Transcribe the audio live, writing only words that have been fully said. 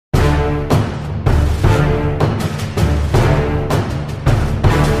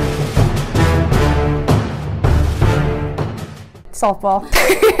Softball.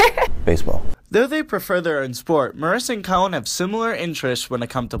 Baseball. Though they prefer their own sport, Marissa and Colin have similar interests when it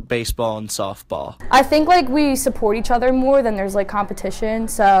comes to baseball and softball. I think like we support each other more than there's like competition,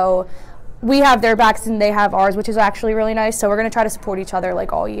 so we have their backs and they have ours, which is actually really nice, so we're going to try to support each other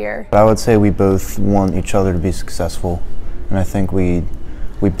like all year. I would say we both want each other to be successful, and I think we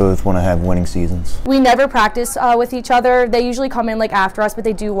both want to have winning seasons. We never practice with each other. They usually come in like after us, but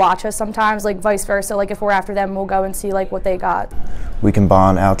they do watch us sometimes, like vice versa. Like if we're after them, we'll go and see like what they got. We can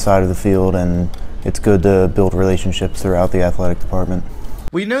bond outside of the field, and it's good to build relationships throughout the athletic department.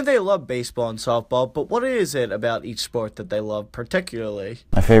 We know they love baseball and softball, but what is it about each sport that they love particularly?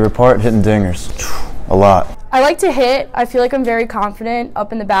 My favorite part, hitting dingers. A lot. I like to hit. I feel like I'm very confident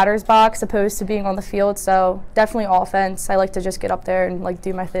up in the batter's box opposed to being on the field, so definitely offense. I like to just get up there and like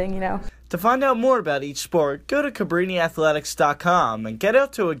do my thing, you know. To find out more about each sport, go to CabriniAthletics.com and get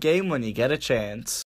out to a game when you get a chance.